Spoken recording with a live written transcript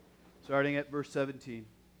starting at verse 17.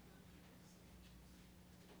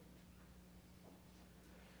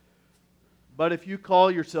 But if you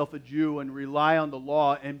call yourself a Jew and rely on the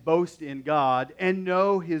law and boast in God and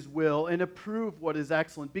know His will and approve what is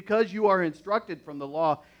excellent, because you are instructed from the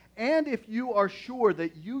law, and if you are sure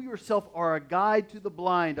that you yourself are a guide to the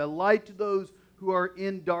blind, a light to those who are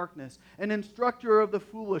in darkness, an instructor of the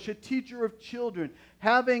foolish, a teacher of children,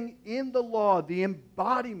 having in the law the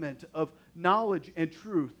embodiment of knowledge and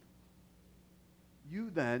truth, you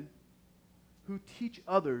then, who teach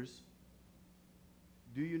others,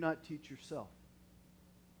 do you not teach yourself?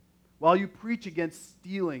 While you preach against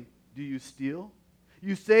stealing, do you steal?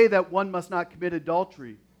 You say that one must not commit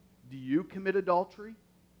adultery. Do you commit adultery?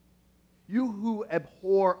 You who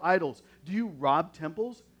abhor idols, do you rob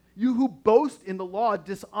temples? You who boast in the law,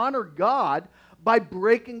 dishonor God by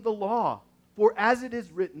breaking the law. For as it is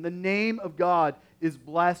written, the name of God is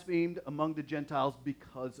blasphemed among the Gentiles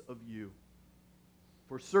because of you.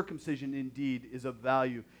 For circumcision indeed is of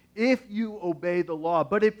value if you obey the law.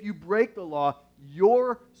 But if you break the law,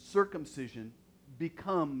 your circumcision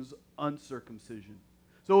becomes uncircumcision.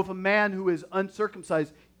 So if a man who is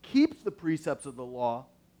uncircumcised keeps the precepts of the law,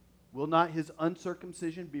 will not his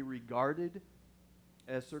uncircumcision be regarded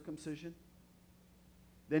as circumcision?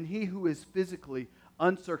 Then he who is physically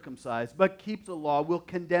uncircumcised but keeps the law will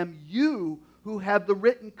condemn you who have the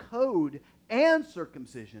written code and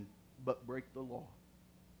circumcision but break the law.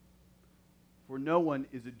 For no one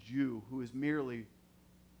is a Jew who is merely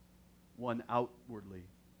one outwardly,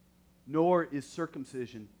 nor is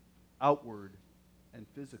circumcision outward and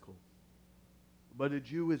physical. But a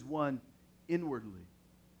Jew is one inwardly,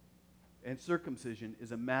 and circumcision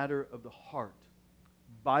is a matter of the heart,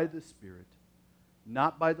 by the Spirit,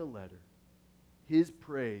 not by the letter. His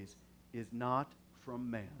praise is not from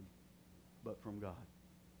man, but from God.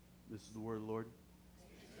 This is the word of the Lord.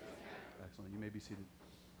 Excellent. You may be seated.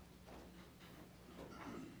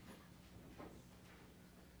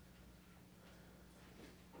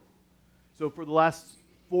 So for the last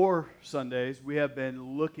 4 Sundays, we have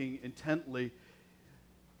been looking intently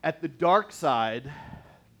at the dark side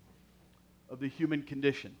of the human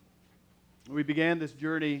condition. We began this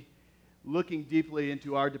journey looking deeply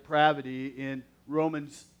into our depravity in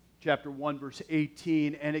Romans chapter 1, verse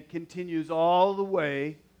 18, and it continues all the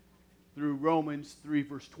way through Romans 3,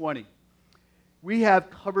 verse 20. We have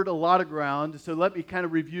covered a lot of ground, so let me kind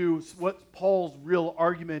of review what Paul's real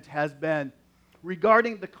argument has been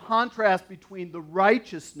regarding the contrast between the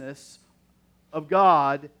righteousness of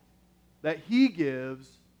God that He gives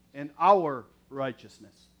and our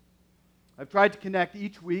righteousness. I've tried to connect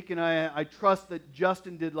each week, and I trust that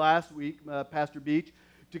Justin did last week, Pastor Beach,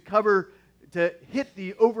 to hit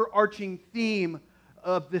the overarching theme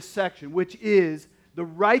of this section, which is the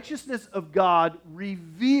righteousness of God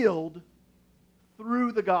revealed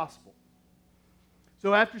through the gospel.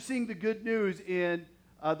 So after seeing the good news in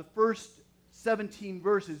the first 17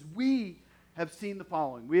 verses, we have seen the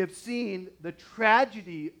following. We have seen the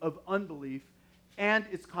tragedy of unbelief and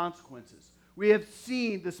its consequences. We have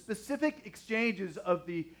seen the specific exchanges of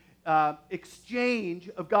the exchange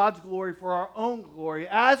of God's glory for our own glory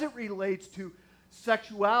as it relates to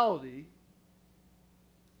sexuality,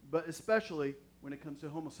 but especially when it comes to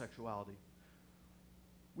homosexuality.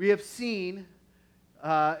 We have seen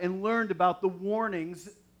and learned about the warnings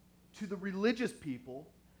to the religious people,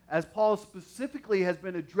 as Paul specifically has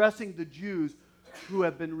been addressing the Jews who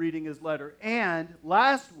have been reading his letter. And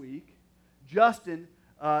last week, Justin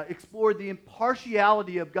explored the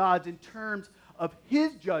impartiality of God in terms of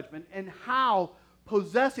His judgment and how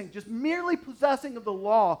merely possessing of the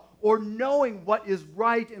law or knowing what is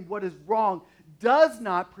right and what is wrong does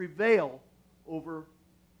not prevail over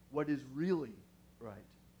what is really right.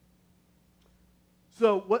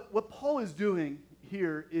 So what Paul is doing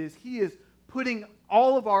here is he is putting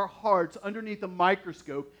all of our hearts underneath a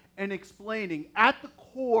microscope and explaining at the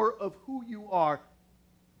core of who you are,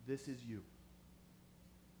 this is you.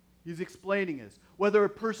 He's explaining this. Whether a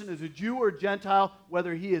person is a Jew or a Gentile,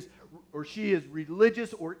 whether he is or she is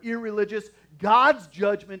religious or irreligious, God's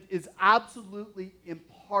judgment is absolutely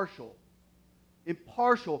impartial.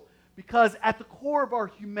 Impartial because at the core of our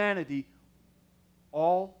humanity,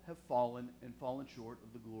 all have fallen and fallen short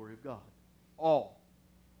of the glory of God. All.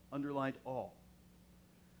 Underlined all.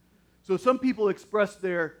 So some people express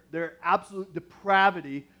their absolute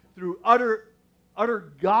depravity through utter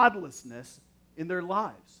godlessness in their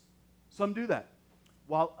lives. Some do that.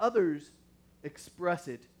 While others express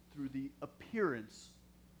it through the appearance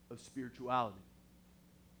of spirituality.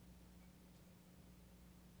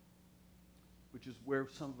 Which is where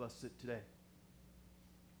some of us sit today.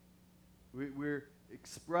 We're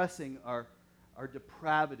expressing our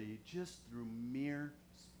depravity just through mere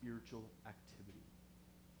spiritual activity.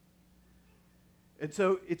 And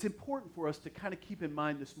so it's important for us to kind of keep in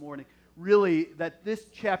mind this morning, really, that this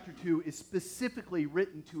chapter 2 is specifically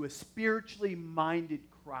written to a spiritually minded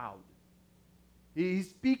crowd. He's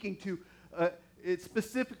speaking to, it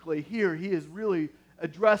specifically here, he is really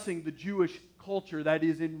addressing the Jewish culture that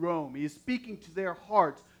is in Rome. He is speaking to their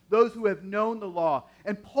hearts, those who have known the law.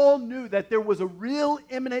 And Paul knew that there was a real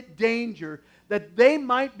imminent danger that they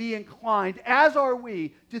might be inclined, as are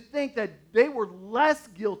we, to think that they were less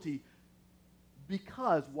guilty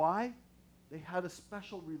because, why? They had a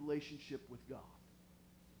special relationship with God.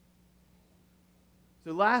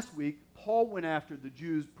 So last week, Paul went after the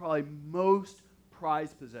Jews' probably most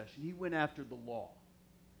prized possession. He went after the law.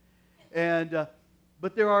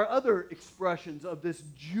 But there are other expressions of this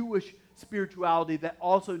Jewish spirituality that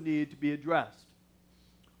also need to be addressed.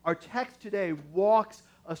 Our text today walks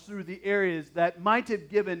us through the areas that might have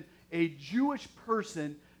given a Jewish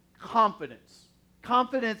person confidence.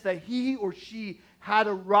 Confidence that he or she had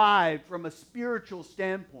arrived from a spiritual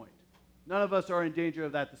standpoint. None of us are in danger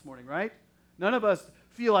of that this morning, right? None of us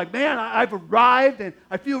feel like, man, I've arrived and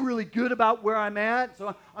I feel really good about where I'm at,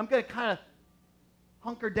 so I'm going to kind of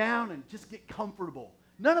hunker down and just get comfortable.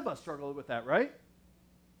 None of us struggle with that, right?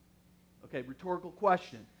 Okay, rhetorical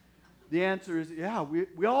question. The answer is, yeah,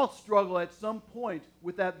 we all struggle at some point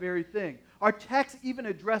with that very thing. Our text even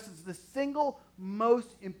addresses the single most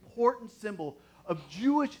important symbol of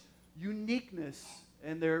Jewish uniqueness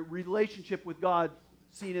and their relationship with God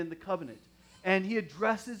seen in the covenant. And he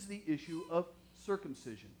addresses the issue of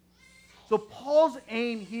circumcision. So Paul's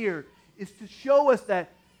aim here is to show us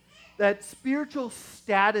that spiritual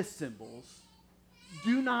status symbols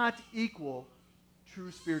do not equal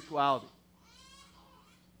true spirituality.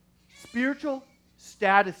 Spiritual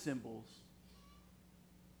status symbols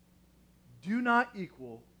do not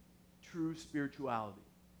equal true spirituality.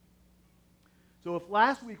 So if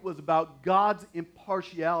last week was about God's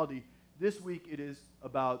impartiality, this week it is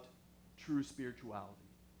about true spirituality.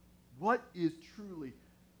 What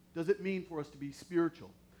does it mean for us to be spiritual?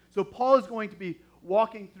 So Paul is going to be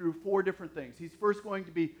walking through 4 different things. He's first going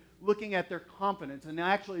to be looking at their confidence, and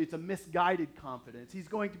actually it's a misguided confidence. He's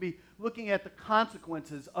going to be looking at the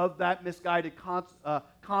consequences of that misguided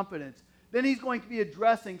confidence. Then he's going to be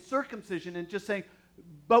addressing circumcision and just saying,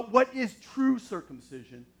 but what is true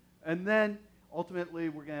circumcision? And then ultimately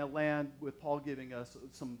we're going to land with Paul giving us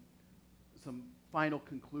some final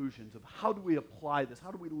conclusions of how do we apply this?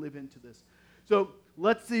 How do we live into this? So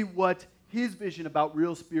let's see what his vision about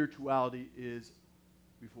real spirituality is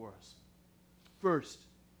before us. First,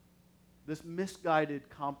 this misguided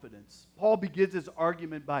confidence. Paul begins his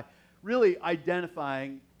argument by really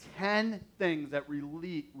identifying 10 things that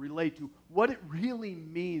relate to what it really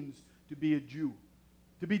means to be a Jew,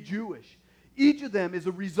 to be Jewish. Each of them is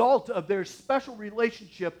a result of their special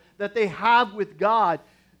relationship that they have with God,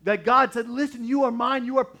 that God said, listen, you are mine,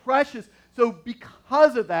 you are precious. So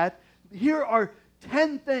because of that, here are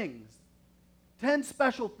 10 things, 10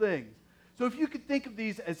 special things. So if you could think of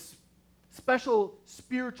these as special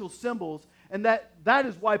spiritual symbols, and that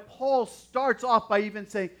is why Paul starts off by even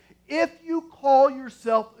saying, if you call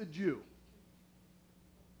yourself a Jew,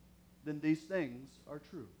 then these things are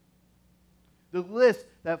true. The list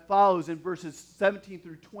that follows in verses 17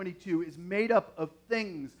 through 22 is made up of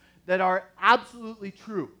things that are absolutely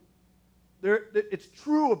true. It's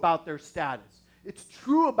true about their status. It's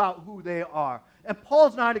true about who they are. And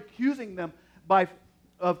Paul's not accusing them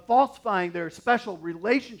of falsifying their special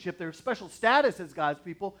relationship, their special status as God's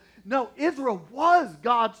people. No, Israel was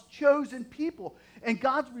God's chosen people. And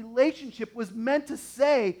God's relationship was meant to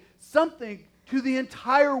say something to the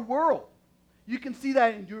entire world. You can see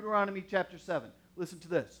that in Deuteronomy chapter 7. Listen to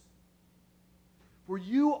this. For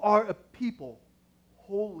you are a people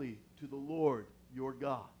holy to the Lord your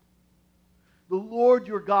God. The Lord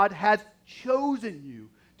your God has chosen you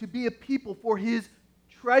to be a people for his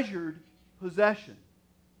treasured possession.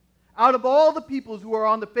 Out of all the peoples who are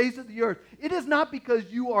on the face of the earth, it is not because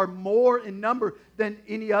you are more in number than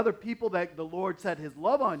any other people that the Lord set his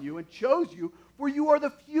love on you and chose you, for you are the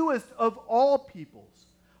fewest of all peoples.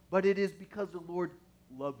 But it is because the Lord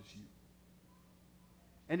loves you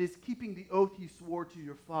and is keeping the oath he swore to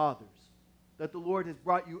your fathers, that the Lord has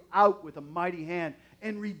brought you out with a mighty hand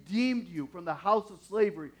and redeemed you from the house of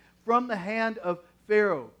slavery, from the hand of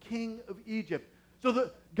Pharaoh, king of Egypt. So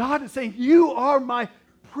God is saying, you are my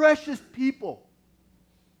precious people.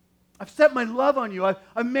 I've set my love on you.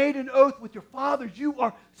 I've made an oath with your fathers. You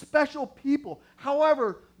are special people.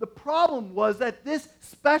 However, the problem was that this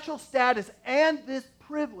special status and this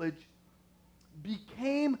privilege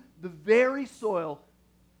became the very soil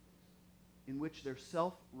in which their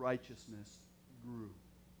self-righteousness grew.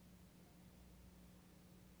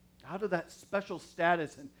 Out of that special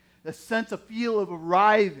status and the sense of feel of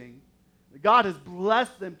arriving, God has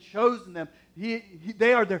blessed them, chosen them.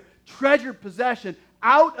 They are their treasured possession.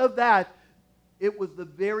 Out of that, it was the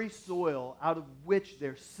very soil out of which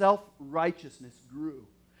their self-righteousness grew.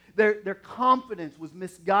 Their confidence was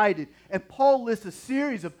misguided. And Paul lists a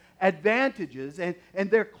series of advantages and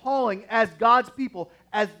their calling as God's people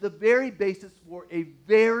as the very basis for a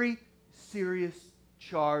very serious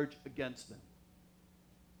charge against them.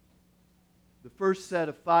 The first set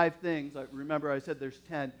of 5 things, remember I said there's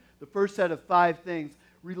 10. The first set of 5 things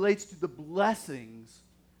relates to the blessings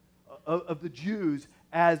of the Jews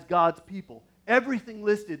as God's people. Everything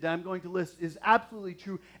listed that I'm going to list is absolutely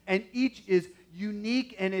true, and each is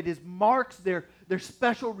unique, and it marks their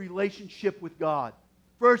special relationship with God.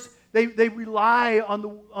 First, they rely on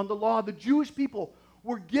the law. The Jewish people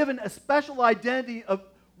were given a special identity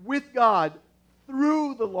with God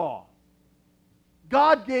through the law.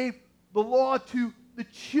 God gave the law to the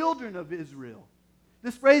children of Israel.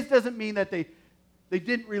 This phrase doesn't mean that they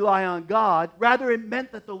didn't rely on God. Rather, it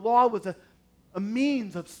meant that the law was a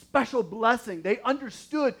means of special blessing. They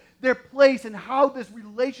understood their place and how this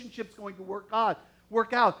relationship's going to work out.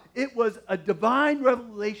 It was a divine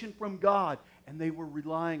revelation from God, and they were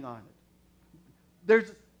relying on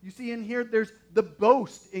it. You see in here, there's the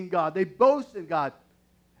boast in God. They boast in God.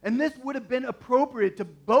 And this would have been appropriate to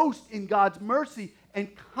boast in God's mercy and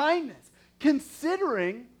kindness,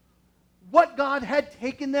 considering what God had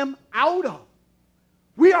taken them out of.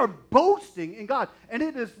 We are boasting in God. And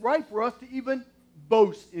it is right for us to even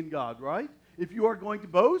boast in God, right? If you are going to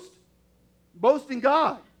boast in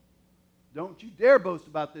God. Don't you dare boast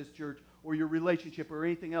about this church or your relationship or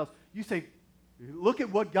anything else. You say, look at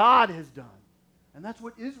what God has done. And that's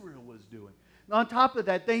what Israel was doing. And on top of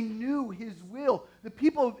that, they knew His will. The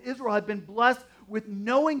people of Israel had been blessed with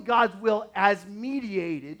knowing God's will as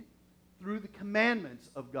mediated through the commandments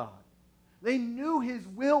of God. They knew His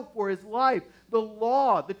will for His life. The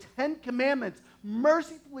law, the 10 Commandments,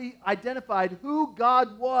 mercifully identified who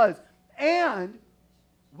God was and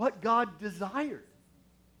what God desired.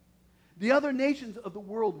 The other nations of the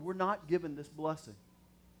world were not given this blessing.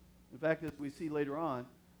 In fact, as we see later on,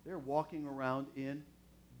 they're walking around in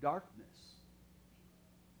darkness.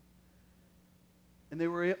 And they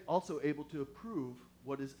were also able to approve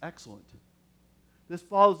what is excellent. This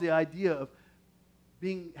follows the idea of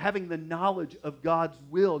having the knowledge of God's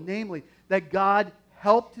will, namely that God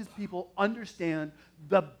helped His people understand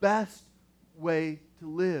the best way to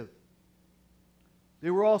live. They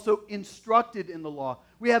were also instructed in the law.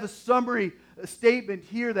 We have a summary statement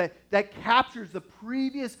here that captures the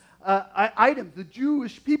previous items. The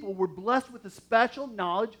Jewish people were blessed with a special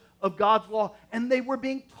knowledge of God's law, and they were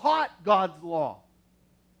being taught God's law.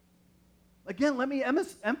 Again, let me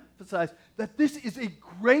emphasize that this is a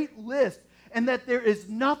great list and that there is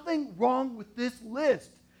nothing wrong with this list.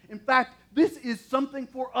 In fact, this is something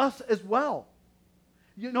for us as well.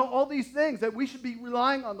 You know, all these things that we should be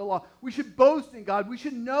relying on the law. We should boast in God. We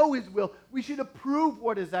should know His will. We should approve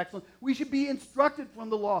what is excellent. We should be instructed from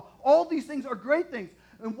the law. All these things are great things.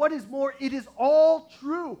 And what is more, it is all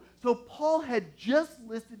true. So Paul had just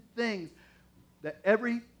listed things that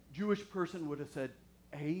every Jewish person would have said,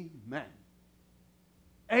 amen.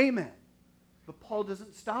 Amen. But Paul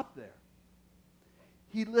doesn't stop there.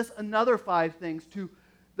 He lists another 5 things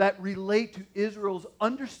that relate to Israel's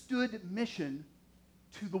understood mission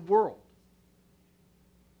to the world.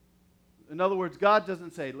 In other words, God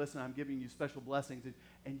doesn't say, listen, I'm giving you special blessings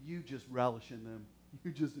and you just relish in them.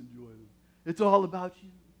 You just enjoy them. It's all about you.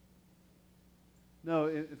 No,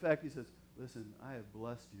 in fact, He says, listen, I have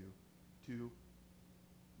blessed you to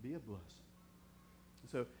be a blessing.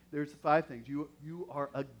 So there's the 5 things. You are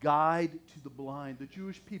a guide to the blind. The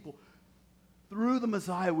Jewish people, through the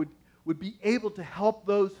Messiah, would be able to help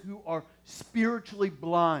those who are spiritually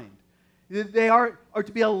blind. They are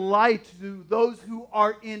to be a light to those who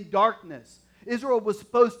are in darkness. Israel was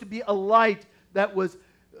supposed to be a light that was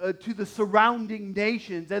to the surrounding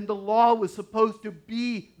nations, and the law was supposed to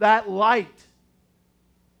be that light.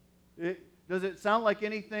 Does it sound like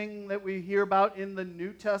anything that we hear about in the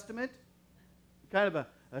New Testament? Kind of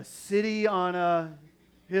a city on a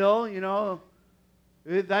hill, you know.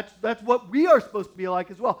 That's what we are supposed to be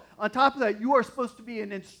like as well. On top of that, you are supposed to be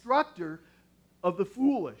an instructor of the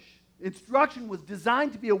foolish. Instruction was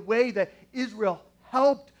designed to be a way that Israel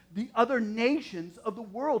helped the other nations of the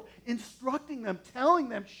world, instructing them, telling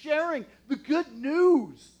them, sharing the good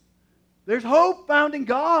news. There's hope found in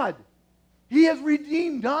God. He has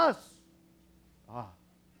redeemed us.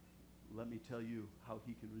 let me tell you how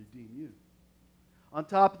he can redeem you. On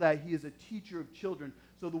top of that, he is a teacher of children.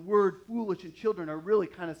 So the word foolish and children are really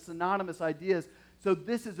kind of synonymous ideas. So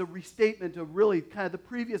this is a restatement of really kind of the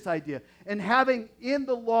previous idea. And having in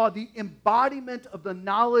the law the embodiment of the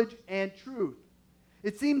knowledge and truth.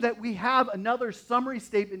 It seems that we have another summary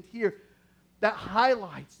statement here that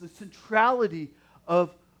highlights the centrality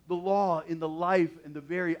of the law in the life and the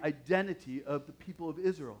very identity of the people of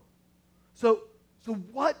Israel. So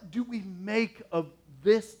what do we make of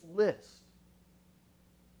this list?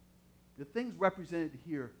 The things represented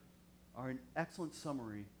here are an excellent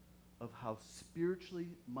summary of how spiritually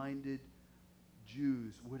minded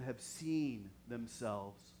Jews would have seen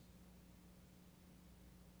themselves.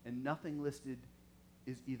 And nothing listed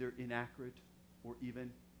is either inaccurate or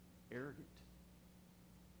even arrogant.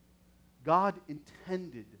 God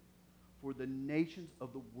intended for the nations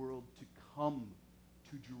of the world to come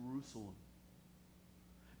to Jerusalem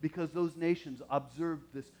because those nations observed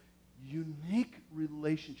this unique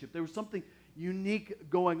relationship. There was something unique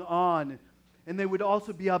going on, and they would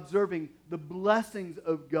also be observing the blessings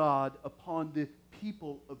of God upon the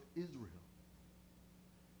people of Israel.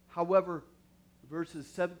 However, verses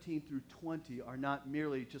 17 through 20 are not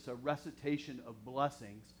merely just a recitation of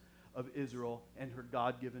blessings of Israel and her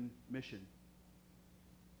God-given mission.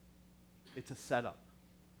 It's a setup.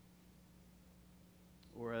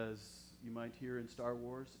 Or as you might hear in Star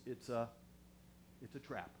Wars, it's a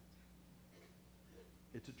trap.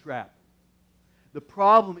 It's a trap. The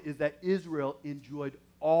problem is that Israel enjoyed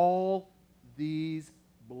all these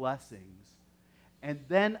blessings and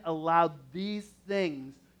then allowed these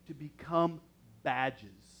things to become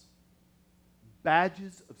badges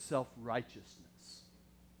of self-righteousness.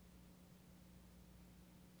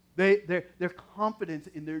 Their confidence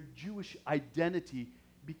in their Jewish identity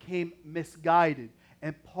became misguided,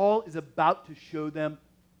 and Paul is about to show them,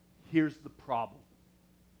 here's the problem.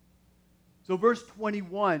 So verse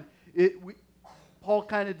 21, Paul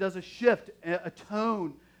kind of does a shift, a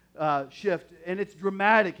tone shift, and it's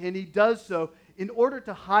dramatic, and he does so in order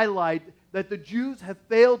to highlight that the Jews have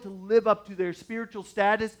failed to live up to their spiritual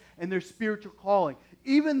status and their spiritual calling.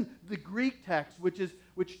 Even the Greek text,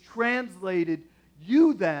 which translated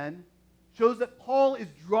 "you then," shows that Paul is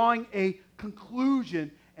drawing a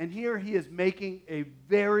conclusion, and here he is making a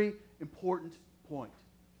very important point.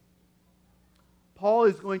 Paul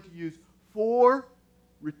is going to use 4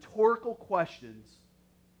 rhetorical questions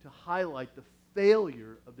to highlight the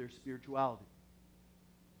failure of their spirituality.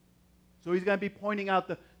 So he's going to be pointing out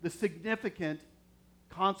the significant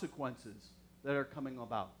consequences that are coming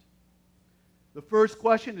about. The first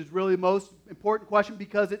question is really the most important question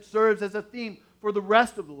because it serves as a theme for the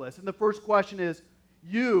rest of the list. And the first question is,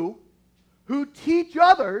 you who teach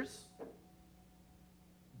others,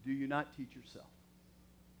 do you not teach yourself?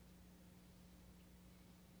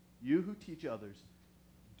 You who teach others,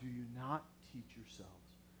 do you not teach yourselves?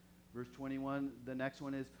 Verse 21, the next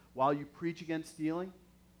one is, while you preach against stealing,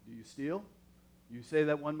 do you steal? You say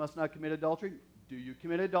that one must not commit adultery. Do you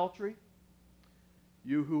commit adultery?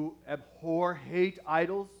 You who abhor, hate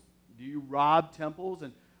idols, do you rob temples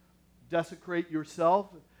and desecrate yourself?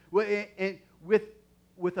 And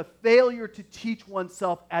with a failure to teach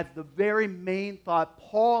oneself as the very main thought,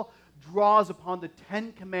 Paul draws upon the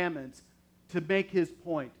 10 Commandments to make his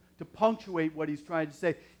point, to punctuate what he's trying to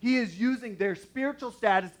say. He is using their spiritual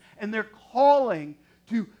status and their calling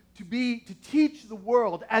to teach the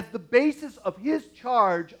world as the basis of his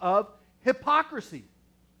charge of hypocrisy.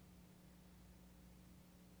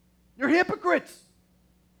 You're hypocrites.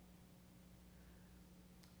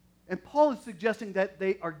 And Paul is suggesting that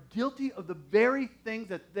they are guilty of the very things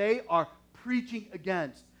that they are preaching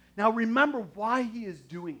against. Now remember why he is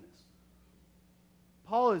doing this.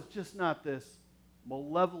 Paul is just not this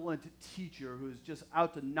malevolent teacher who is just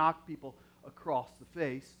out to knock people across the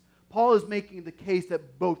face. Paul is making the case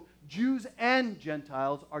that both Jews and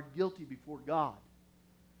Gentiles are guilty before God.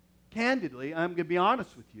 Candidly, I'm going to be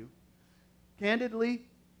honest with you, candidly,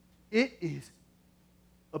 it is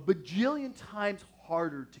a bajillion times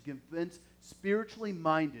harder to convince spiritually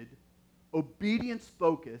minded,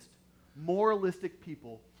 obedience-focused, moralistic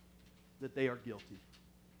people that they are guilty.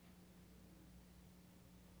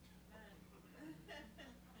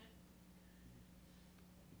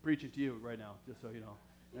 I'm preaching to you right now, just so you know.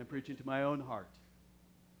 I'm preaching to my own heart.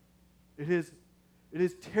 It is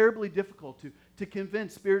terribly difficult to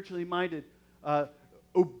convince spiritually minded,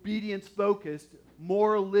 obedience-focused,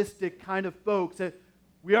 moralistic kind of folks that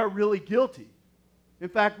we are really guilty. In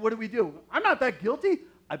fact, what do? I'm not that guilty.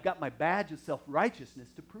 I've got my badge of self-righteousness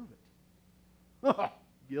to prove it.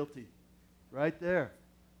 Guilty. Right there.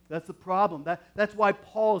 That's the problem. That's why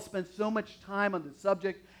Paul has spent so much time on the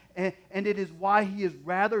subject, and it is why he is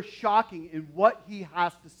rather shocking in what he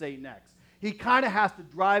has to say next. He kind of has to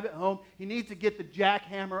drive it home. He needs to get the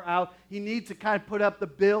jackhammer out. He needs to kind of put up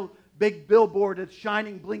the big billboard of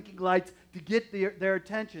shining, blinking lights to get their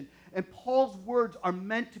attention. And Paul's words are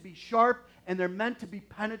meant to be sharp, and they're meant to be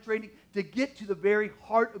penetrating to get to the very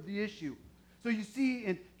heart of the issue. So you see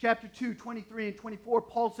in chapter 2, 23 and 24,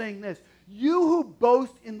 Paul saying this: "You who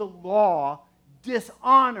boast in the law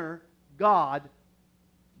dishonor God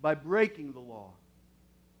by breaking the law.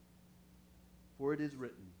 For it is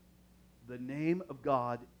written, the name of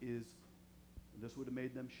God is," and this would have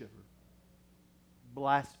made them shiver,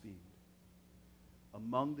 "blasphemed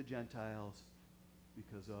among the Gentiles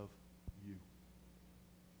because of you."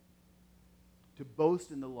 To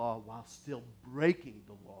boast in the law while still breaking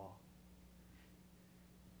the law,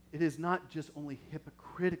 it is not just only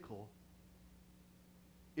hypocritical,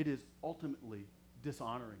 it is ultimately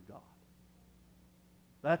dishonoring God.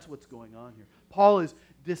 That's what's going on here. Paul is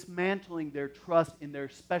dismantling their trust in their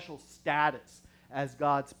special status as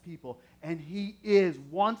God's people, and he is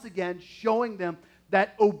once again showing them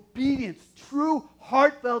that obedience, true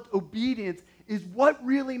heartfelt obedience, is what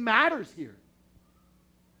really matters here.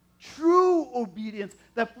 True obedience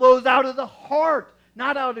that flows out of the heart,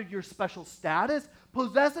 not out of your special status.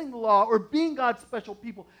 Possessing the law or being God's special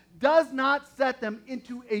people does not set them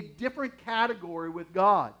into a different category with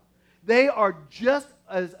God. They are just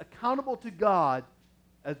as accountable to God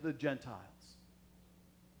as the Gentiles.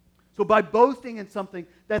 So by boasting in something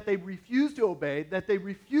that they refuse to obey, that they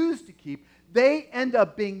refuse to keep, they end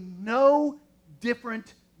up being no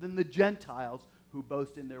different than the Gentiles who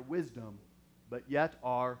boast in their wisdom, but yet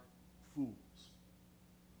are fools.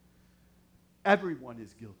 Everyone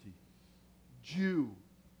is guilty. Jew,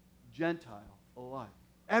 Gentile alike.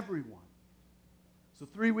 Everyone. So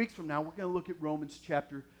 3 weeks from now, we're going to look at Romans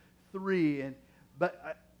chapter 3.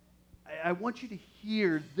 But I want you to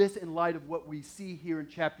hear this in light of what we see here in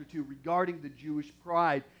chapter 2 regarding the Jewish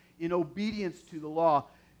pride in obedience to the law,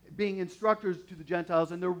 being instructors to the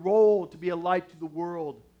Gentiles, and their role to be a light to the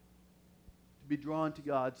world, to be drawn to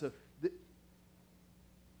God. So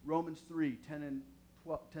Romans 3, 10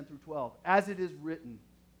 through 12. "As it is written,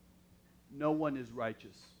 no one is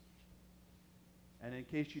righteous." And in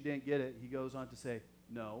case you didn't get it, he goes on to say,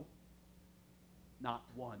 no, not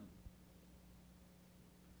one.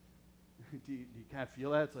 Do you kind of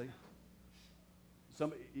feel that? It's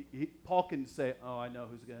like Paul can say, "Oh, I know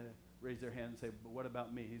who's going to raise their hand and say, but what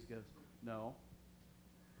about me?" He goes, "No,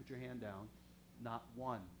 put your hand down. Not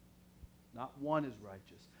one. Not one is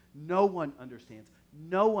righteous. No one understands.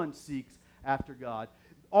 No one seeks after God.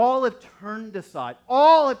 All have turned aside.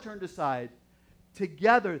 All have turned aside.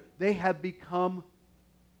 Together they have become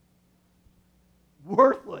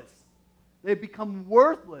worthless." They've become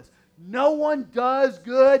worthless. No one does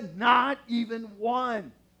good, not even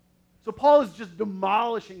one. So Paul is just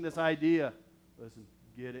demolishing this idea. Listen,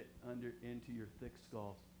 get it into your thick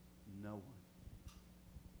skulls. No one.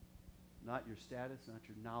 Not your status, not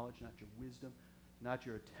your knowledge, not your wisdom, not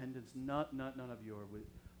your attendance. None of you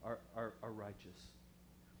are righteous.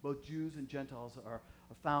 Both Jews and Gentiles are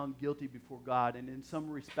found guilty before God, and in some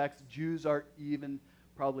respects, Jews are even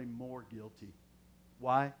probably more guilty.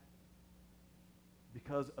 Why?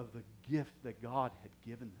 Because of the gift that God had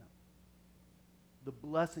given them, the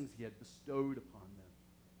blessings he had bestowed upon them.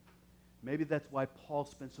 Maybe that's why Paul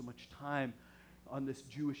spent so much time on this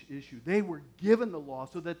Jewish issue. They were given the law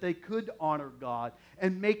so that they could honor God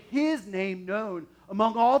and make his name known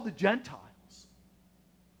among all the Gentiles.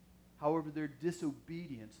 However, their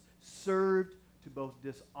disobedience served to both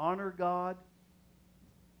dishonor God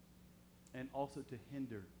and also to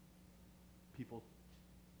hinder people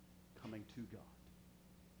coming to God.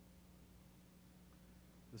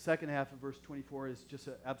 The second half of verse 24 is just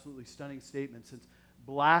an absolutely stunning statement, since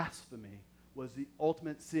blasphemy was the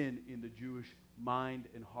ultimate sin in the Jewish mind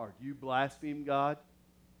and heart. You blaspheme God,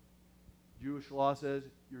 Jewish law says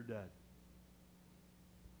you're dead.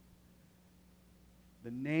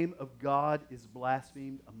 The name of God is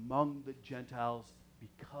blasphemed among the Gentiles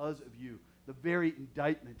because of you. The very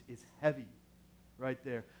indictment is heavy right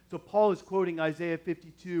there. So Paul is quoting Isaiah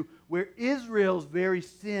 52, where Israel's very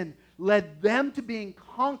sin led them to being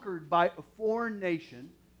conquered by a foreign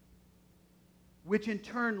nation, which in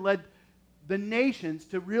turn led the nations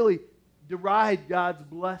to really deride God's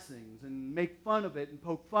blessings and make fun of it and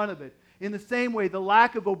poke fun of it. In the same way, the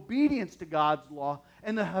lack of obedience to God's law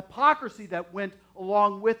and the hypocrisy that went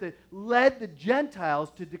along with it led the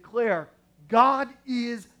Gentiles to declare, God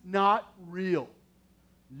is not real.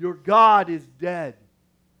 Your God is dead.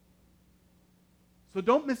 So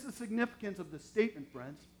don't miss the significance of this statement,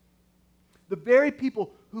 friends. The very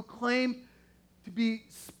people who claim to be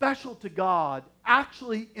special to God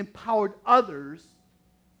actually empowered others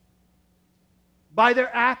by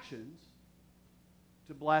their actions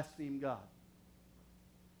to blaspheme God.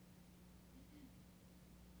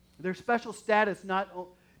 Their special status not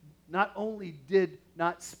only did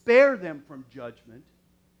not spare them from judgment,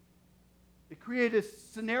 it created a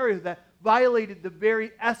scenario that violated the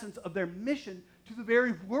very essence of their mission to the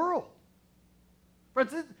very world.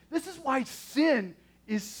 Friends, this is why sin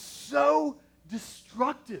is so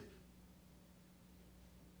destructive.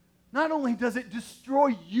 Not only does it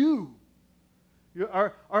destroy you,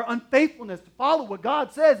 our unfaithfulness to follow what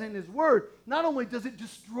God says in His Word, not only does it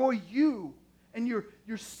destroy you and your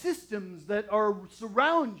systems that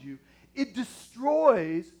surround you, it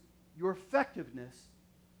destroys your effectiveness,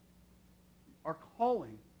 our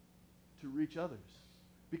calling to reach others,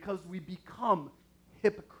 because we become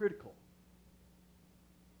hypocritical.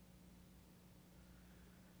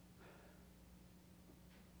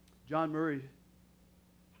 John Murray,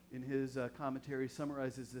 in his commentary,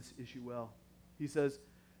 summarizes this issue well. He says,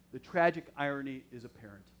 the tragic irony is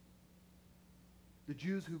apparent. The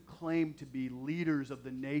Jews who claimed to be leaders of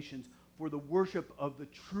the nations for the worship of the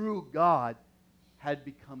true God had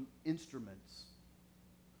become instruments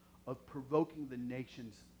of provoking the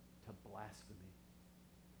nations to blasphemy.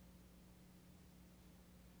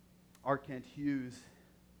 R. Kent Hughes,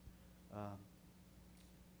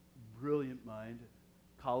 brilliant mind,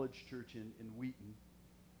 college church in Wheaton,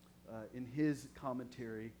 in his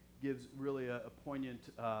commentary gives really a poignant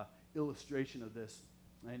illustration of this.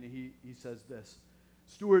 And he says this: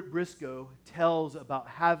 Stuart Briscoe tells about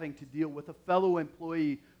having to deal with a fellow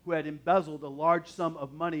employee who had embezzled a large sum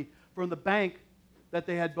of money from the bank that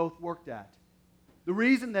they had both worked at. The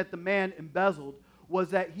reason that the man embezzled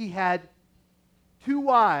was that he had 2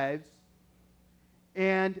 wives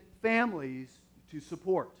and families to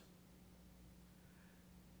support.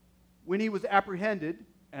 When he was apprehended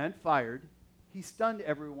and fired, he stunned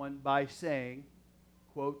everyone by saying,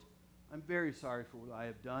 quote, "I'm very sorry for what I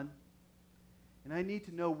have done, and I need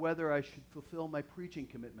to know whether I should fulfill my preaching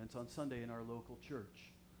commitments on Sunday in our local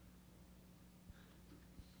church."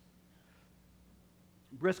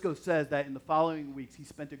 Briscoe says that in the following weeks, he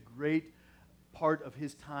spent a great part of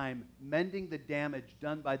his time mending the damage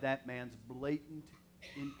done by that man's blatant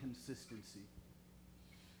inconsistency.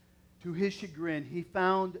 To his chagrin, he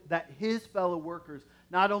found that his fellow workers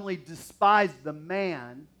not only despised the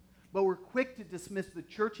man, but were quick to dismiss the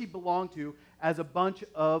church he belonged to as a bunch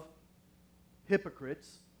of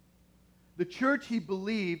hypocrites, the church he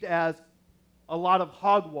believed as a lot of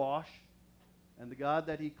hogwash, and the God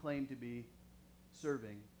that he claimed to be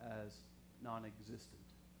serving as non-existent.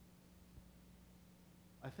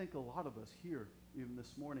 I think a lot of us here, even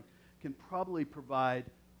this morning, can probably provide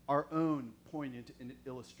our own poignant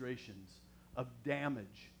illustrations of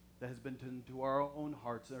damage that has been done to our own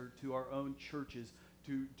hearts or to our own churches,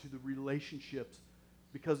 to the relationships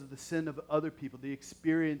because of the sin of other people, the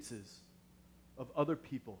experiences of other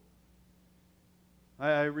people.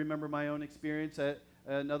 I remember my own experience at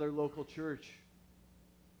another local church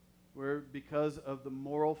where, because of the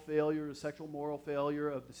moral failure, the sexual moral failure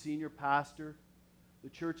of the senior pastor, the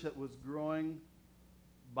church that was growing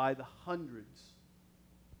by the hundreds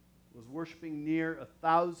was worshiping near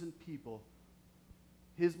 1,000 people.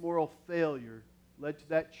 His moral failure led to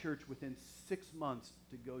that church within 6 months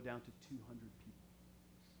to go down to 200 people.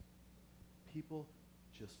 People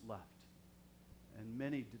just left. And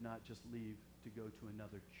many did not just leave to go to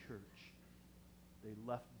another church. They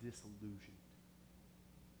left disillusioned.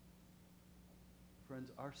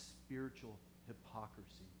 Friends, our spiritual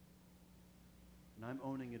hypocrisy, and I'm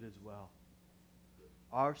owning it as well,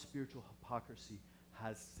 our spiritual hypocrisy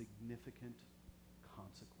has significant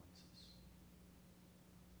consequences.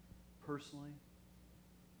 Personally,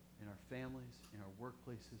 in our families, in our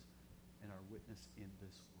workplaces, and our witness in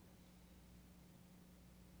this world.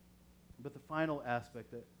 But the final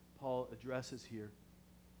aspect that Paul addresses here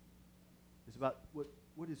is about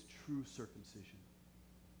what is true circumcision.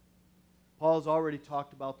 Paul has already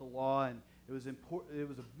talked about the law, and it was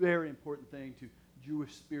a very important thing to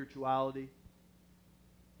Jewish spirituality.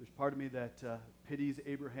 There's part of me that pities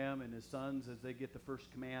Abraham and his sons as they get the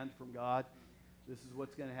first command from God. This is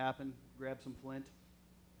what's going to happen. Grab some flint.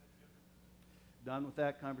 Done with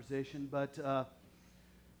that conversation. But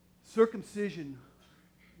circumcision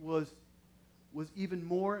was even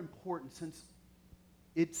more important, since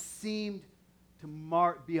it seemed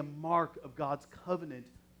to be a mark of God's covenant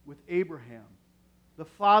with Abraham, the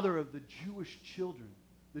father of the Jewish children,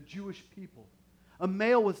 the Jewish people. A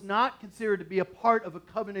male was not considered to be a part of a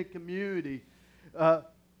covenant community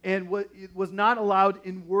and was not allowed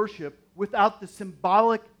in worship without the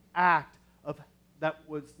symbolic act that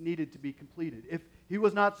was needed to be completed. If he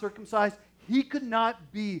was not circumcised, he could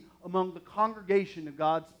not be among the congregation of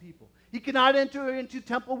God's people. He could not enter into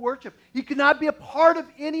temple worship. He could not be a part of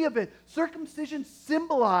any of it. Circumcision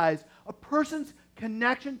symbolized a person's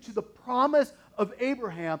connection to the promise of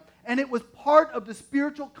Abraham, and it was part of the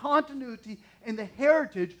spiritual continuity and the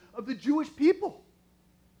heritage of the Jewish people.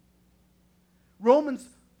 Romans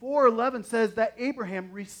 4:11 says that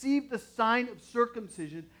Abraham received the sign of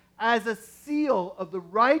circumcision as a seal of the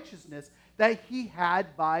righteousness that he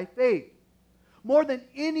had by faith. More than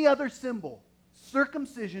any other symbol,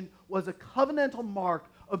 circumcision was a covenantal mark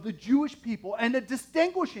of the Jewish people and a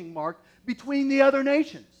distinguishing mark between the other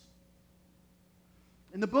nations.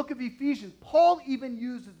 In the book of Ephesians, Paul even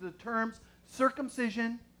uses the terms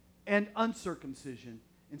circumcision and uncircumcision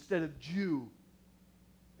instead of Jew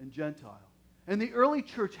and Gentile. And the early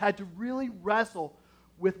church had to really wrestle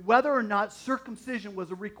with whether or not circumcision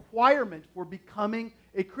was a requirement for becoming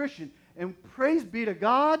a Christian. And praise be to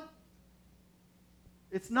God,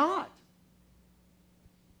 it's not.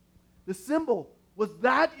 The symbol was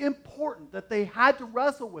that important that they had to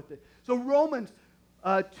wrestle with it. So Romans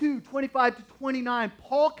 2:25-29,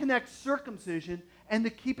 Paul connects circumcision and the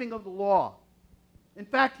keeping of the law. In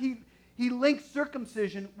fact, he links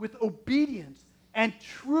circumcision with obedience and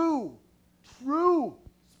true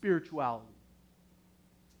spirituality.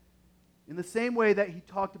 In the same way that he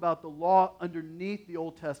talked about the law underneath the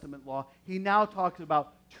Old Testament law, he now talks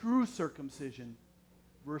about true circumcision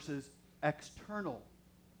versus external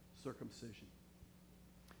circumcision.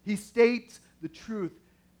 He states the truth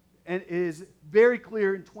and is very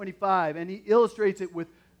clear in 25, and he illustrates it with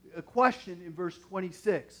a question in verse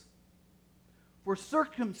 26. For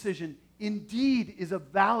circumcision indeed is of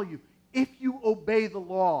value if you obey the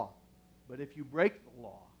law, but if you break the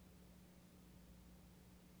law,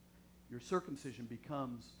 your circumcision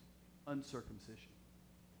becomes uncircumcision.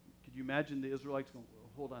 Could you imagine the Israelites going, well,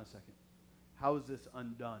 hold on a second. How is this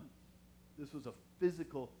undone? This was a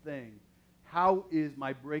physical thing. How is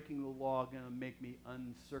my breaking the law going to make me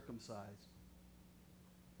uncircumcised?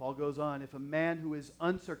 Paul goes on, if a man who is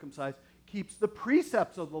uncircumcised keeps the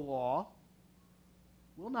precepts of the law,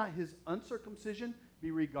 will not his uncircumcision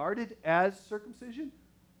be regarded as circumcision?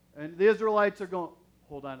 And the Israelites are going,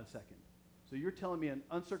 hold on a second. So you're telling me an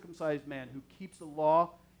uncircumcised man who keeps the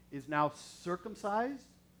law is now circumcised?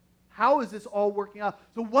 How is this all working out?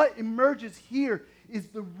 So what emerges here is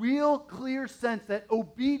the real clear sense that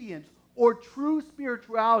obedience or true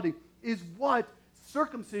spirituality is what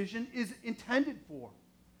circumcision is intended for.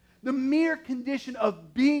 The mere condition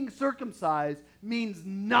of being circumcised means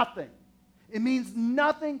nothing. It means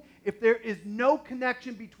nothing if there is no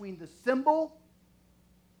connection between the symbol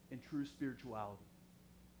and true spirituality.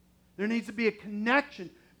 There needs to be a connection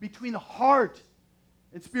between the heart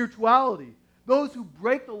and spirituality. Those who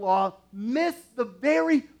break the law miss the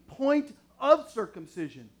very point of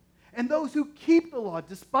circumcision. And those who keep the law,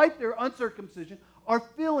 despite their uncircumcision, are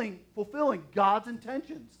fulfilling God's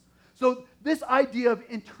intentions. So this idea of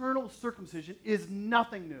internal circumcision is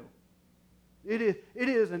nothing new. It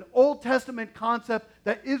is an Old Testament concept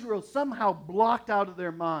that Israel somehow blocked out of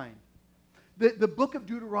their mind. The book of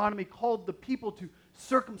Deuteronomy called the people to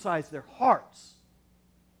circumcise their hearts.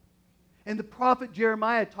 And the prophet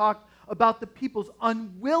Jeremiah talked about the people's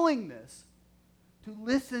unwillingness to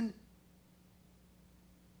listen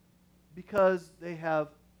because they have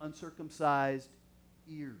uncircumcised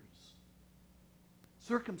ears.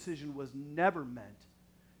 Circumcision was never meant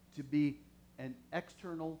to be an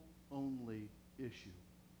external only issue.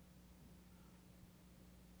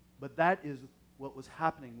 But that is what was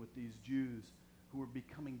happening with these Jews who were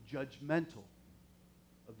becoming judgmental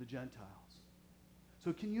of the Gentiles.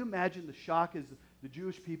 So can you imagine the shock as the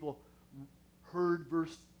Jewish people heard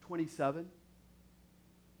verse 27?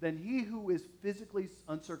 Then he who is physically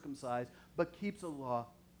uncircumcised but keeps the law,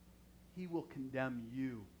 he will condemn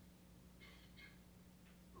you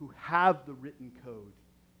who have the written code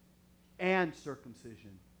and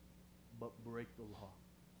circumcision but break the law.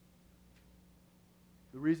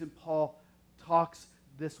 The reason Paul talks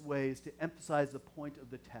this way is to emphasize the point of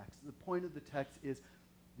the text. The point of the text is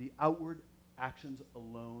the outward actions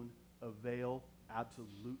alone avail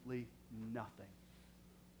absolutely nothing.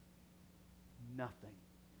 Nothing.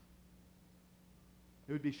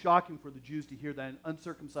 It would be shocking for the Jews to hear that an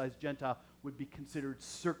uncircumcised Gentile would be considered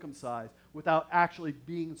circumcised without actually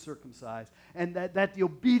being circumcised, and that the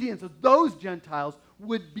obedience of those Gentiles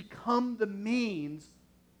would become the means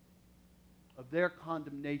of their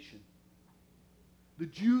condemnation. The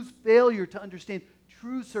Jews' failure to understand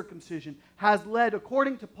true circumcision has led,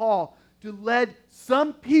 according to Paul, led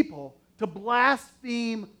some people to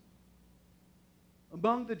blaspheme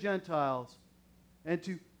among the Gentiles and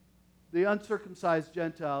to the uncircumcised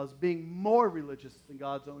Gentiles being more religious than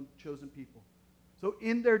God's own chosen people. So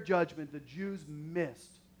in their judgment, the Jews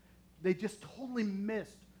missed. They just totally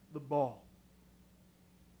missed the ball.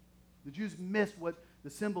 The Jews missed what the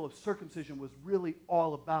symbol of circumcision was really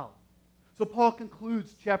all about. So Paul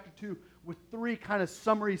concludes chapter 2 with 3 kind of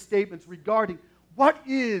summary statements regarding what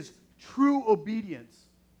is true obedience.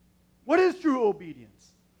 What is true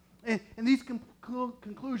obedience? And these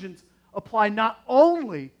conclusions apply not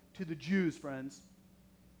only to the Jews, friends.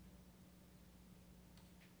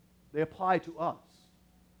 They apply to us.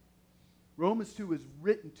 Romans 2 is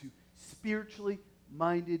written to spiritually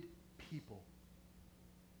minded people.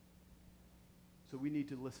 So we need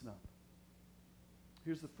to listen up.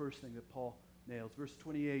 Here's the first thing that Paul nails. Verse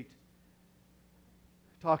 28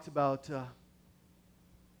 talks about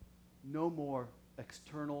no more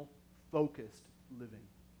external focused living.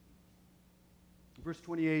 Verse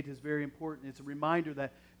 28 is very important. It's a reminder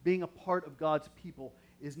that being a part of God's people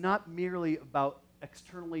is not merely about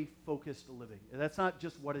externally focused living. That's not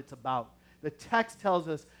just what it's about. The text tells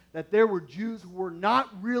us that there were Jews who were not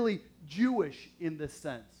really Jewish in this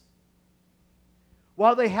sense.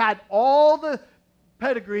 While they had all the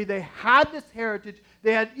pedigree, they had this heritage,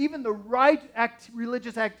 they had even the right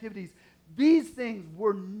religious activities, these things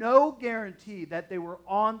were no guarantee that they were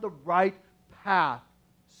on the right path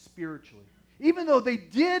spiritually. Even though they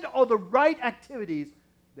did all the right activities,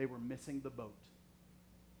 they were missing the boat.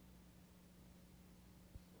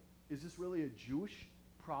 Is this really a Jewish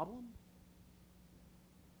problem?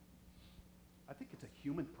 I think it's a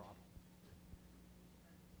human problem.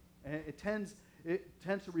 And it tends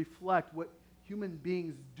to reflect what human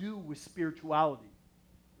beings do with spirituality,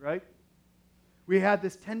 right? We have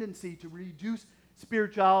this tendency to reduce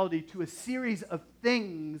spirituality to a series of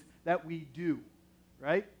things that we do,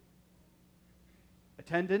 right?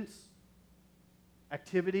 Attendance,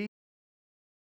 activity,